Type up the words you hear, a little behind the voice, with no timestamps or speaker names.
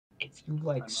If you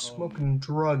like smoking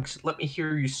drugs, let me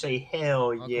hear you say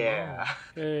hell yeah.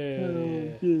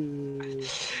 Hey.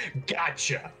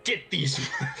 Gotcha. Get these.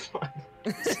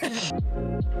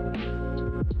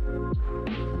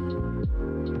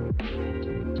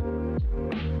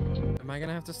 Am I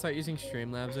gonna have to start using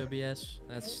Streamlabs OBS?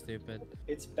 That's stupid.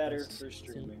 It's better for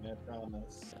streaming, I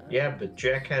promise. Yeah, but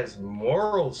Jack has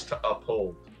morals to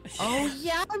uphold. Oh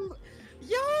yeah,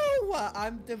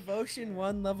 I'm Devotion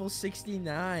 1 level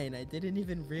 69. I didn't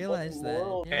even realize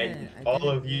that. Yeah, And I all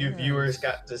didn't of you realize. viewers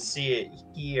got to see it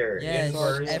here. Yes, in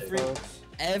person.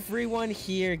 everyone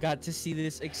here got to see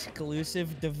this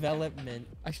exclusive development.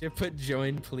 I should put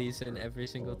join please in every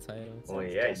single title. Well,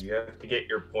 yeah, you have to get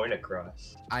your point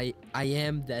across. I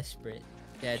am desperate.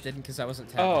 Yeah, it didn't because I wasn't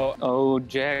tapped. Oh,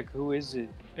 Jack, who is it?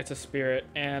 It's a spirit,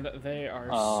 and they are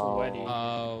sweaty.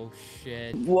 Oh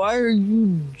shit. Why are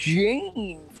you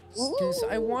James? Because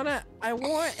I want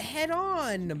head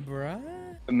on, bruh.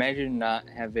 Imagine not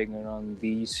having it on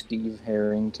the Steve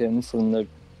Harrington from the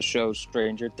show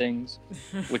Stranger Things,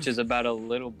 which is about a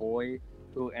little boy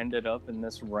who ended up in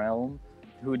this realm.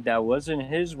 That wasn't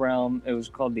his realm. It was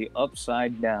called the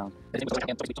Upside Down. It's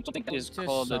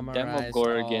called the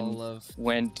Demogorgon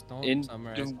went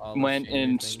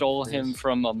and stole him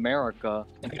from America.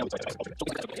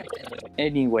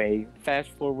 Anyway,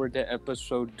 fast forward to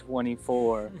episode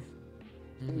 24.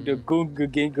 The Goonga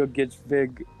Ginga gets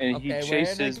big and he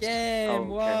chases. We're in the game. Oh,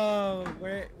 Whoa,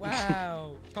 okay.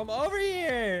 wow. Come over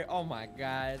here. Oh my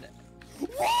god.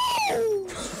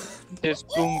 This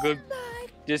Goonga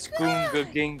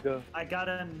Ginga. I got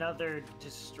another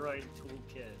destroyed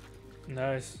toolkit.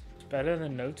 Nice. It's better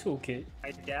than no toolkit.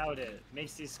 I doubt it.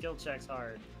 Makes these skill checks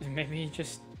hard. Maybe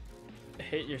just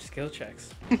hit your skill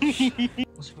checks.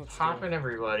 What's poppin',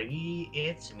 everybody?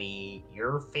 It's me,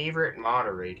 your favorite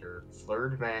moderator,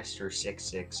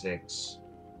 Flirtmaster666.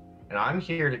 And I'm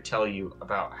here to tell you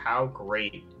about how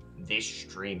great this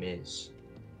stream is.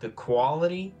 The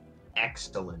quality,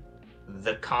 excellent.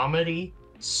 The comedy,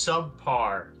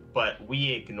 subpar, but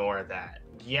we ignore that.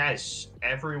 Yes,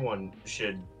 everyone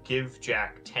should give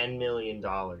Jack $10 million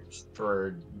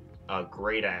for a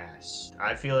great ass.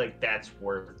 I feel like that's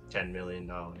worth $10 million.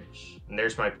 And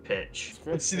there's my pitch.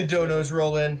 Let's see the donos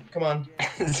roll in. Come on.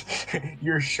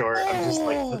 You're short. I'm just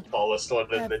like the tallest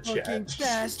one in the chat.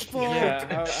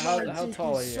 Yeah, how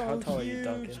tall are you? How tall are you,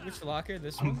 Duncan? Which locker?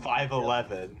 This I'm one?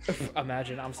 5'11".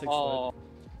 Imagine, I'm 6 Oh, foot.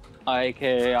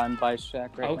 okay, I'm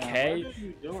Bishack right Okay,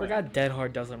 I forgot Dead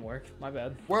Hard doesn't work. My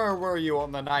bad. Where were you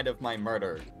on the night of my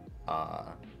murder?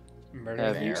 Murder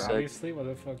Have there, you said- obviously. What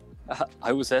the fuck? now.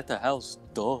 I was at the house,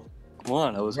 duh. Come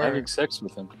on, I was having sex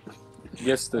with him.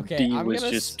 Guess the Okay, D I'm was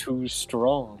gonna just too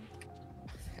strong.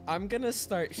 I'm gonna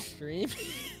start streaming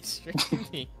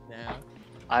now.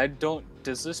 I don't.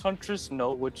 Does this huntress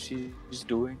know what she's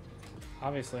doing?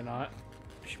 Obviously not.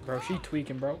 Bro, she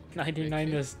tweaking, bro.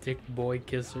 99 this dick boy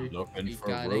kisser. Looking We for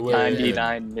gotta ruin. get-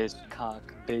 99 Miss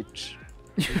Cock, bitch.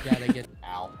 We gotta get.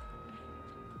 Ow.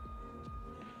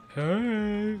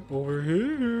 Hey, over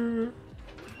here.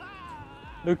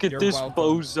 Look at You're this welcome.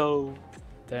 bozo.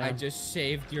 Damn. I just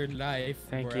saved your life.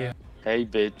 Thank bruh. Hey,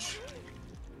 bitch.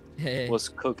 Hey, What's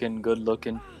cooking? Good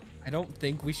looking. I don't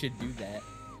think we should do that.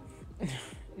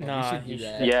 Nah, should do you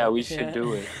that. should. Yeah, we should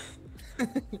do it.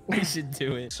 We should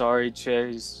do it. Sorry,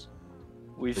 Chase.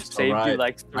 We've It's saved you alright.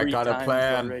 like I 3 got a times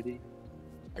plan. already.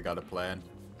 I got a plan.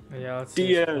 Yeah, let's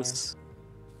see this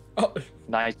DS. plan.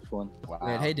 Nice one. Wow.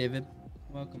 Wait, hey David,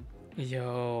 welcome.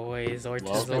 Yo, wait, is Welcome,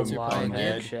 Ortizzle live in the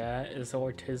Bonehead. chat? Is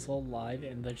Ortizzle live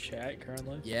in the chat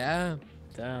currently? Yeah,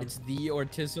 Damn. it's the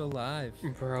Ortizo live.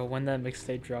 Bro, when that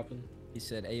mixtape dropping? He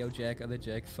said, "Ayo Jack, other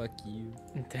Jack, fuck you.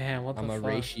 Damn, what the I'm a fuck?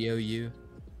 ratio you."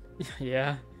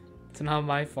 Yeah, it's not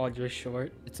my fault you're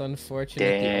short. It's unfortunate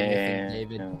the only thing Damn.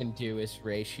 David can do is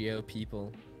ratio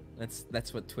people.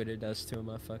 That's what Twitter does to a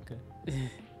motherfucker.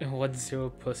 What zero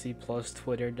pussy plus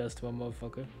Twitter does to a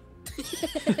motherfucker?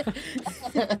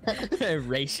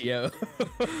 Ratio.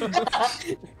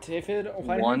 David,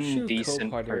 why One don't you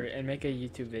decent co-partner person. and make a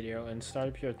YouTube video and start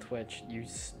up your Twitch, you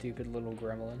stupid little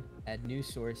gremlin. Add new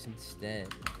source instead.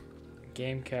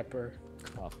 Game capper.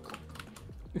 Cock.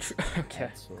 Okay.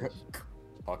 Add source.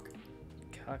 Fuck.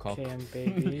 Cock cam,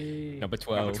 baby. Number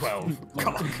 12.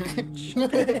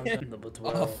 Number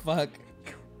 12. Oh fuck.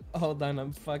 Hold on,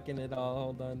 I'm fucking it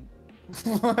all. Hold on.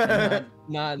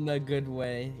 Not in a good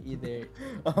way either.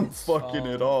 I'm It's fucking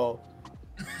it all.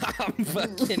 I'm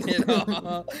fucking it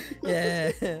all.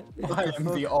 Yeah. I am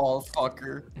the all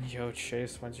fucker. Yo,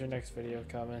 Chase, when's your next video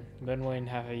coming? Been waiting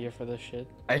half a year for this shit.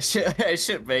 I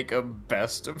should make a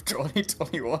best of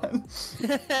 2021.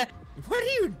 What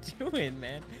are you doing,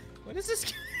 man? What is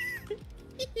this?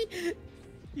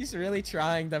 He's really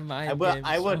trying to mind game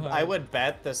I so hard. would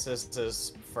bet this is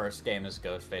his first game as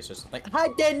Ghostface or something. Hi,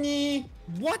 Denny.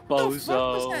 What the fuck was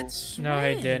Bozo. that swing? No,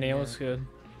 hey Danny, it was good.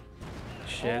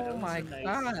 Shit. Oh my Nice.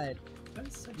 god.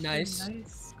 That's such a Nice.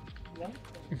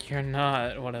 You're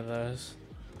not one of those.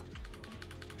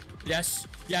 Yes,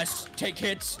 yes, take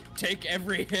hits, take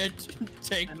every hit,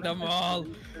 take I'm them not all.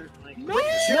 like, No!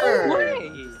 Sure. Way.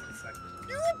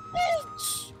 You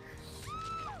bitch!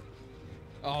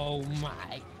 Oh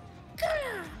my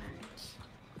god!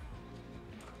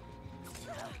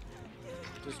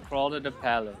 Just crawl to the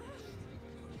pallet.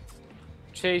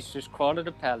 Chase, just crawl to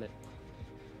the pallet.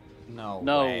 No,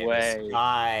 No way.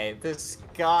 way. This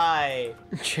guy.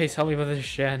 Chase, help me with this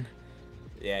Shen.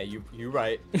 Yeah, you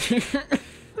right.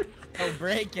 I'll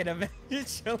break it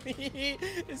eventually.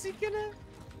 Is he gonna?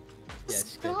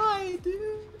 This good. guy, dude.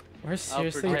 We're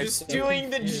seriously. protect I'm just doing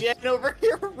the gen over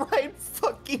here right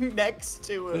fucking next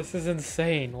to him. This is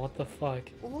insane. What the fuck?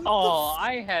 What Oh,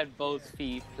 I had both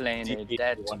feet planted. the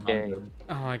That's gay.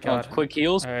 Oh my Oh, god. quick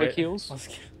heals, All quick right, heals. let's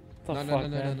get- What the No, fuck, no,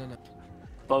 no, no, man? no, no, no.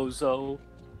 Bozo.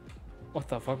 What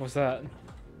the fuck was that?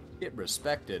 Get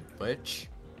respected, bitch.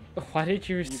 Why did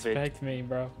you bitch. respect me,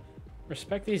 bro?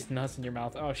 Respect these nuts in your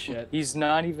mouth. Oh shit. He's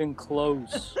not even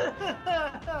close.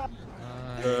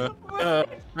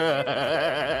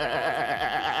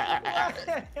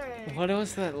 What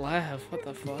was that laugh? What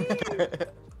the fuck?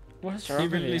 What's wrong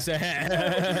with you?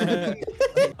 sad.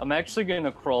 I'm actually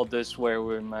gonna crawl this way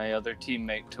where my other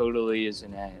teammate totally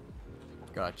isn't at.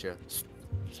 Gotcha.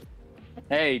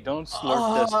 Hey, don't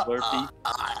slurp this, Slurpee.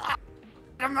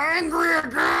 I'm angry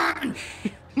again.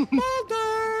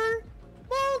 Mulder!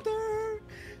 Mulder!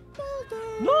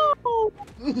 Mulder! No!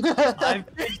 I've,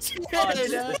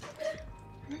 Mulder!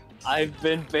 I've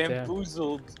been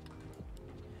bamboozled.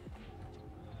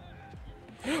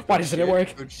 Why doesn't it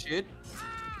work? Good shit.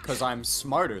 Cause I'm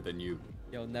smarter than you.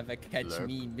 You'll never catch Slurp.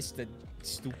 me, Mr.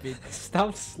 Stupid.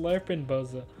 Stop slurping,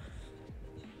 Boza.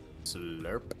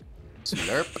 Slurp.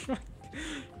 Slurp.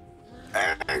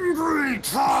 Angry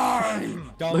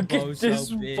time. Dumb Look bozo, at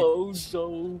this bitch.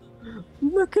 bozo.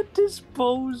 Look at this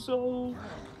bozo.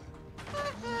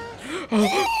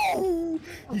 Oh,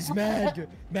 he's mad.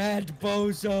 Mad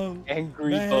bozo.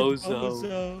 Angry Mad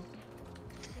bozo.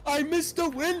 I missed the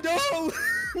window.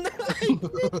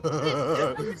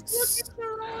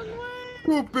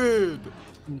 Stupid.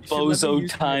 Bozo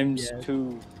times yeah.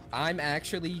 2. I'm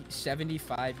actually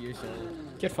 75 years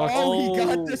old. Get fucked. Oh, he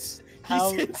got Oh, this.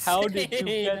 How He's did you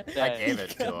insane. get I that? gave it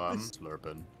to him.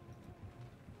 Slurping.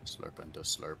 Slurping to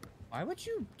slurp. Why would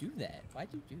you do that? Why'd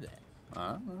you do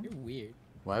that? You're weird.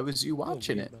 Why was you You're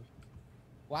watching weird, it? bro.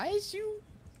 Why is you?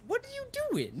 What are you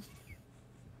doing?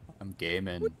 I'm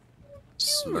gaming. What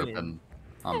doing? Slurping.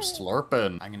 I'm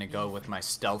slurping. I'm gonna go with my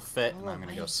stealth fit, and I'm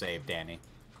gonna go save Danny.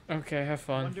 Okay, have I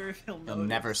fun. wonder if he'll You'll notice.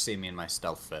 never see me in my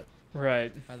stealth fit.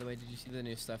 Right. By the way, did you see the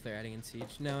new stuff they're adding in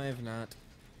Siege? No, I have not.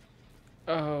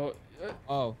 Oh.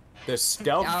 Oh, The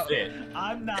stealth Ow. fit.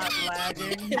 I'm not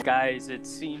lagging. Guys, it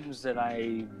seems that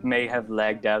I may have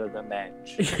lagged out of the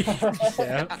match.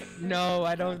 Yeah. no,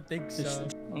 I don't think so.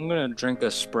 I'm gonna drink a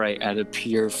Sprite out of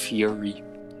pure fury.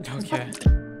 Okay.